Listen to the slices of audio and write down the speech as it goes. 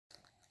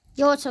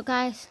Yo, what's up,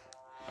 guys?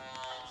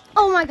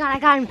 Oh my god, I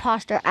got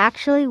imposter.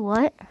 Actually,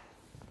 what?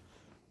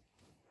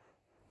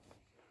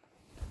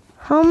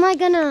 How am I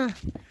gonna...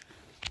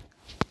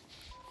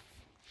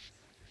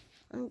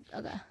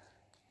 Okay.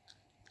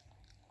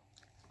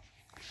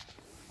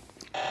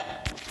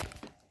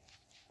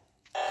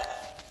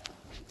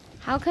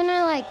 How can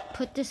I, like,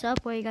 put this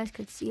up where you guys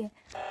could see it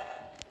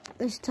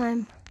this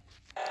time?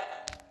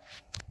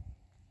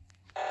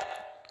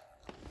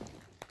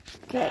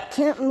 Okay, I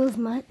can't move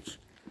much.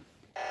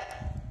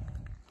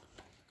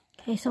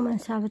 Okay, someone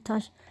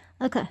sabotaged.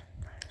 Okay,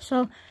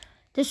 so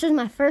this is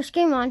my first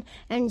game on,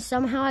 and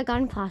somehow I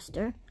got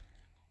imposter.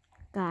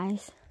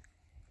 Guys.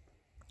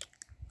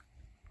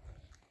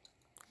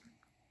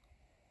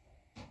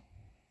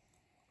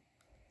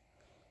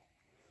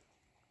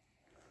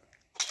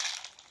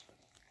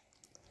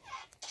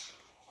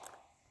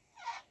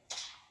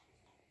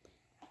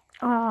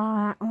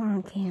 Oh,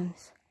 on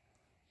cams.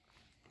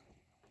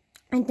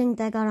 I think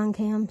that got on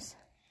cams.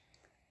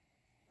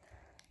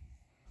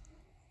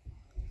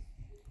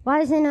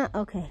 Why is it not?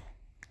 Okay.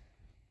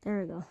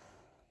 There we go.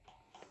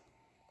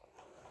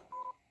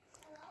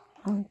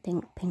 I don't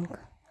think pink.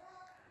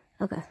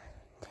 Okay.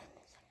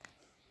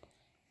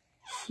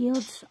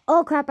 Shields.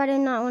 Oh crap, I did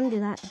not want to do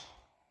that.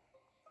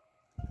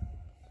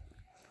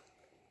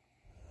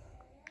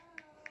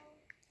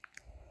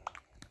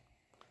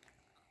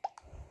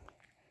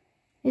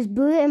 Is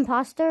Blue the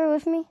imposter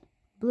with me?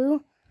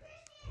 Blue?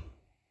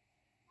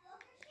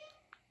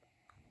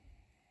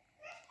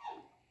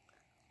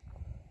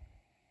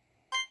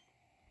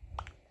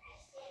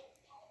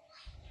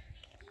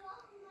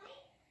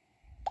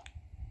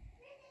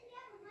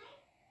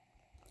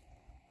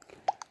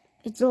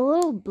 It's a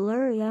little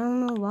blurry. I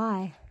don't know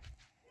why.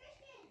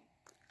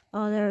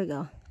 Oh, there we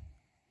go.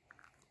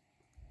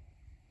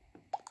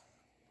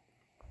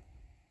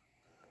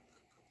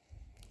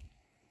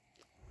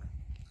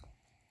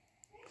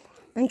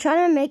 I'm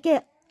trying to make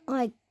it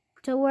like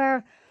to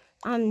where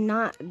I'm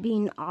not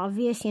being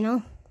obvious, you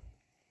know?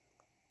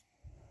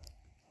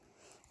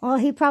 Well,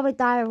 he probably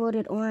thought I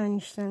voted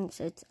orange since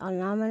it's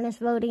anonymous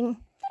voting.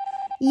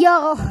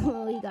 Yo,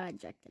 he got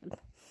ejected.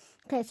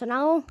 Okay, so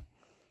now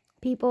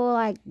people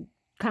like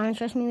kind of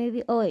trust me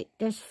maybe. Oh wait,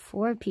 there's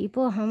 4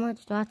 people. How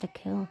much do I have to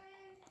kill?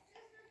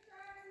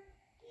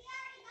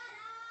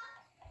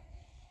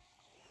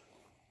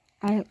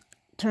 I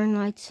turn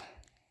lights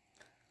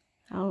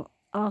out.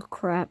 Oh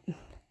crap.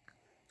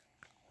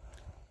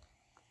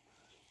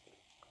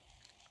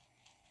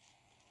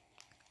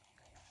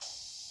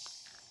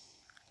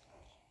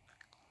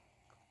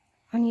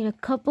 I need a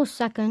couple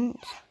seconds.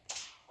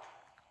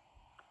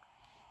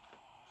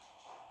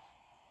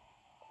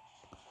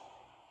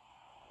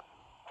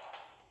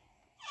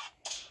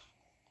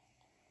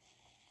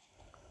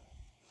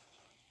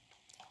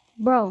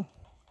 Bro,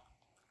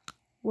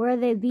 where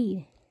they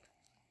be?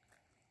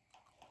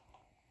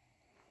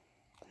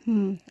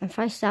 If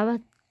I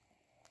sabotage.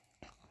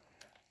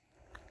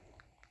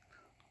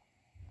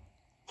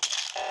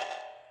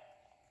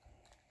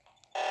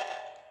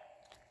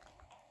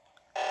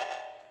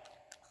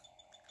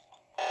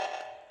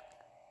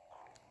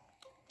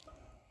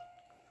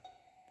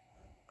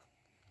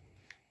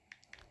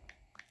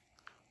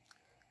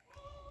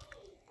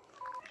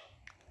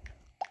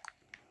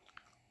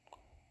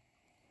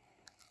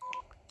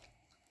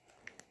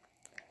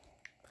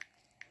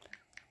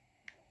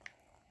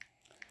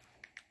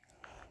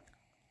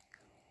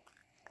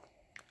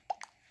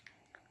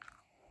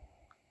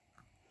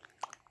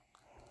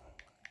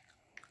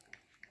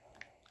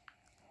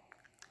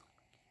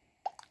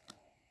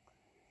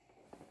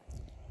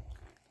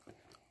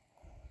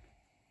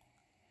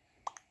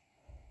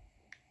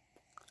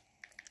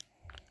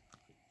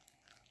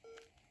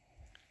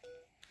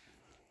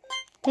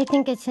 They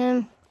think it's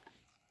him.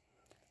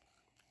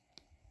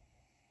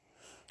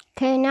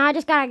 Okay, now I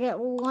just gotta get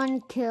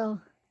 1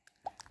 kill.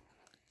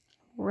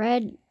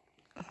 Red.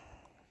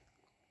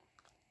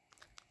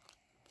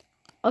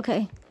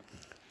 Okay.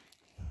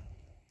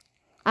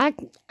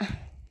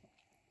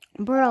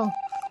 Bro,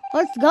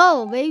 let's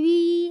go,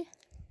 baby.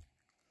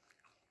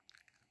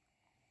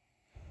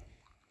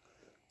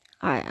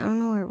 Alright, I don't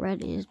know where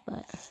Red is,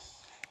 but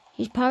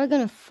he's probably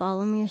gonna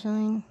follow me or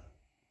something.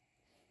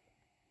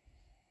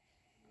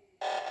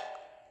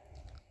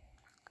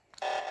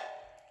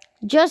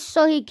 Just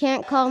so he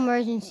can't call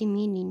emergency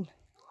meeting.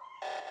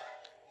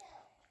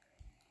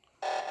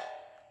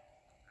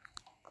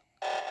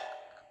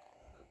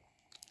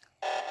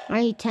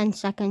 I need 10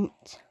 seconds.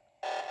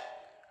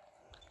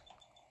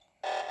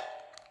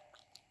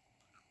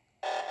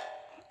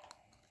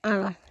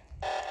 Alright.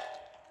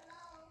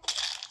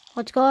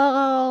 Let's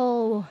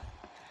go.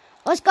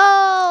 Let's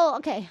go.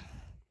 Okay.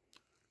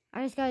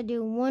 I just gotta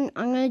do one.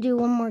 I'm gonna do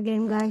one more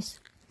game, guys.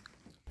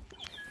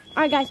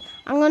 Alright, guys.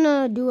 I'm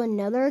gonna do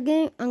another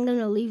game. I'm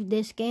gonna leave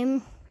this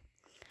game.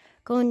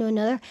 Go into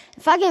another.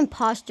 If I get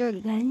imposter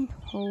again,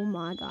 oh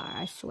my god,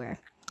 I swear.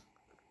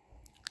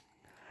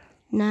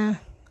 Nah.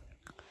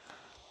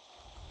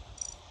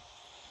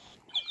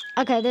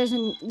 Okay,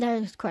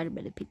 there's quite a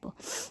bit of people.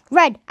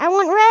 Red. I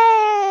want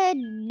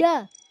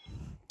red.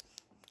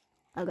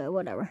 Okay,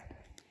 whatever.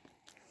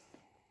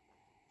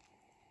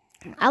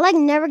 I like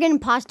never get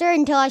imposter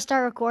until I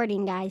start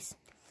recording, guys.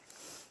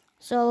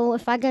 So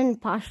if I get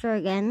imposter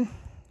again,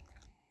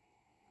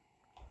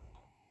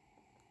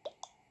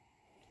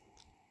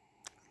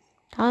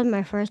 that was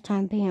my first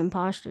time being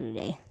imposter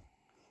today.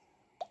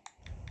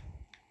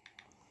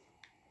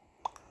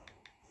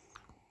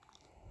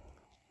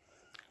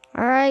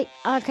 Alright,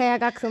 okay, I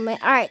got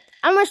crewmate. Alright,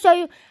 I'm gonna show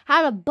you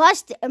how to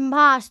bust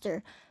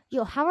imposter.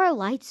 Yo, how are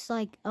lights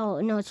like? Oh,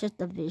 no, it's just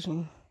the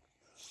vision.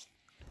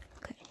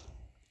 Okay.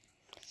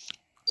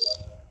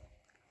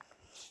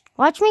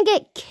 Watch me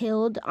get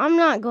killed. I'm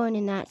not going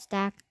in that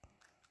stack.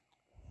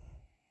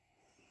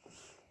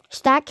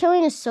 Stack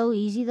killing is so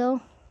easy,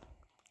 though.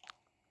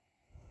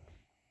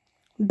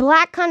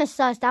 Black kind of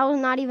sus. That was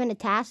not even a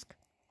task.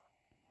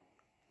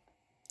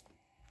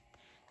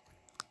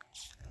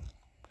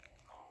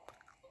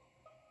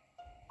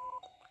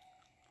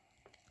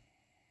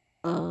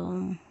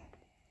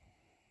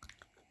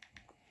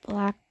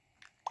 Black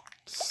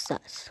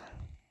sus.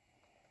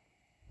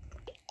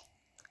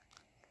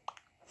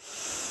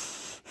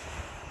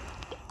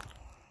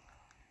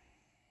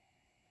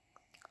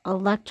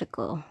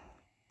 Electrical.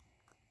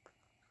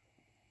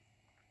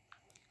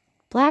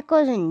 Black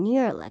wasn't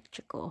near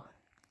electrical.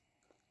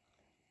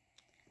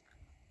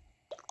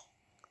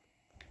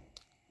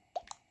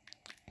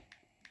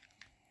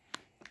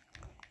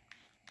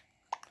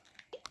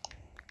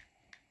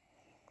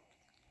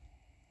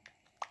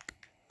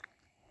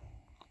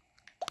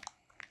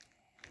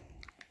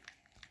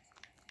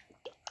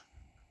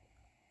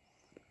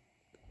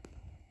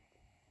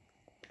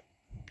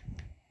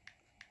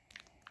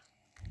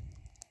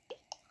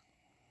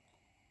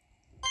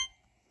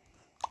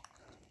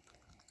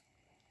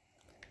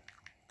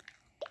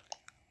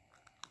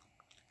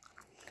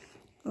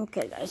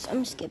 Okay, guys,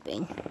 I'm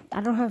skipping. I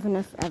don't have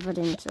enough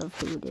evidence of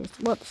who it is.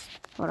 Whoops.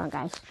 Hold on,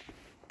 guys.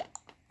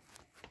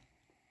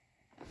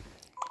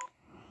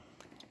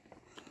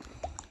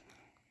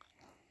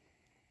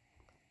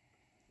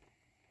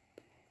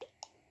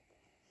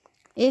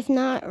 If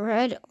not,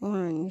 red,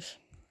 orange.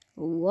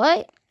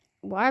 What?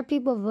 Why are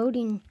people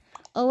voting?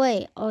 Oh,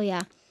 wait. Oh,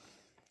 yeah.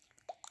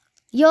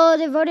 Yo,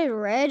 they voted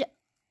red.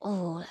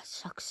 Oh, that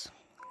sucks.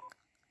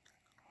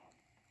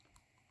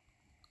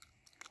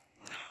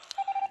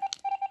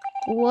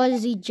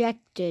 Was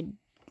ejected.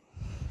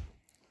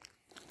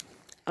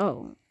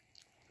 Oh.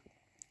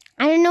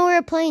 I didn't know we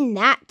were playing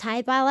that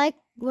type. I like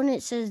when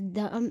it says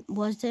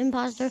was the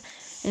imposter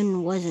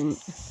and wasn't.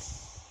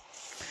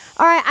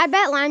 Alright, I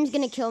bet Lime's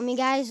gonna kill me,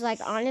 guys. Like,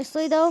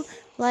 honestly, though.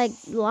 Like,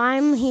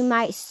 Lime, he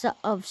might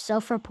have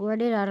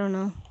self-reported. I don't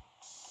know.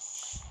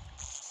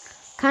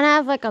 Kind of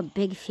have, like, a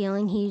big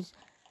feeling he's...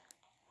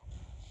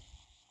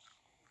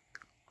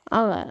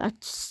 Oh,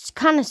 that's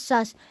kind of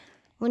sus.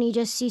 When you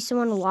just see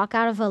someone walk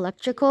out of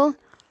electrical,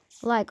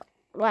 like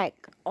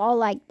all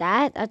like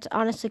that, that's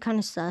honestly kind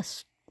of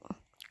sus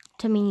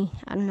to me.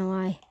 I don't know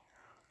why.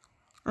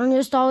 I'm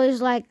just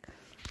always like,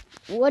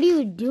 what are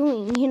you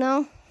doing, you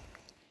know?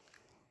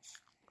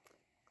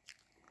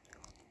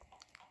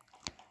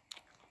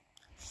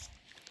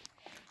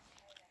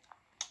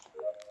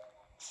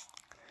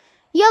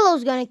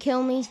 Yellow's gonna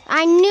kill me.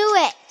 I knew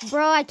it,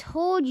 bro. I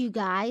told you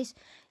guys.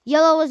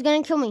 Yellow was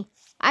gonna kill me.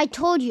 I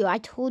told you.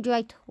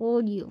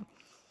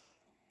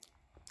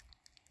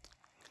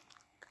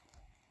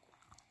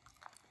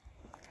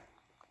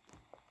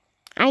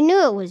 I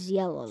knew it was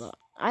yellow, though.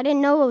 I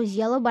didn't know it was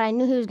yellow, but I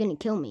knew he was going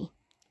to kill me.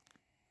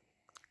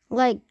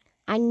 Like,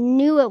 I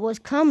knew it was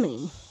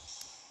coming.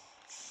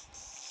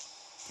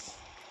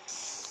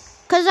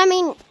 Because, I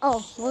mean,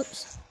 oh,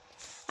 whoops.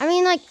 I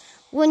mean, like,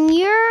 when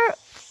you're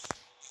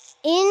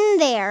in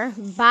there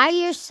by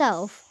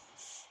yourself,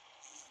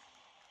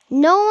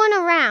 no one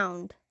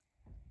around,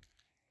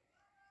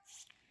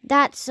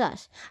 that's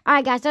sus. All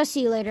right, guys, I'll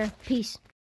see you later. Peace.